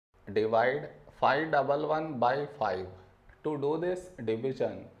divide 511 by 5. To do this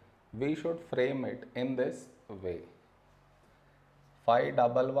division, we should frame it in this way.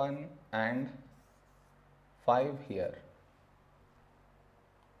 511 and 5 here.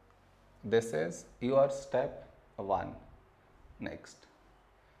 This is your step 1. Next,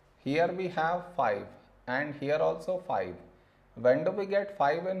 here we have 5 and here also 5. When do we get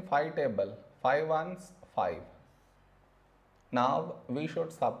 5 in 5 table? 5 ones 5. Now we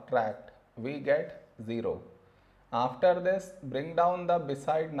should subtract. We get 0. After this, bring down the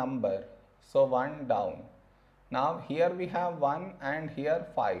beside number. So 1 down. Now here we have 1 and here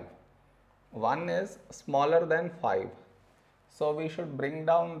 5. 1 is smaller than 5. So we should bring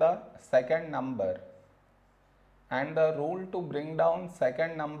down the second number. And the rule to bring down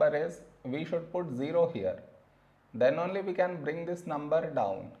second number is we should put 0 here. Then only we can bring this number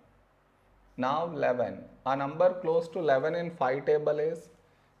down. Now 11. A number close to 11 in 5 table is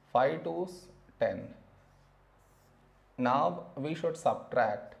 5 2s 10. Now we should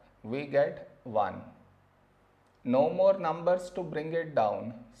subtract. We get 1. No more numbers to bring it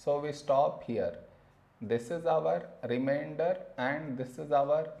down. So we stop here. This is our remainder and this is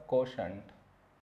our quotient.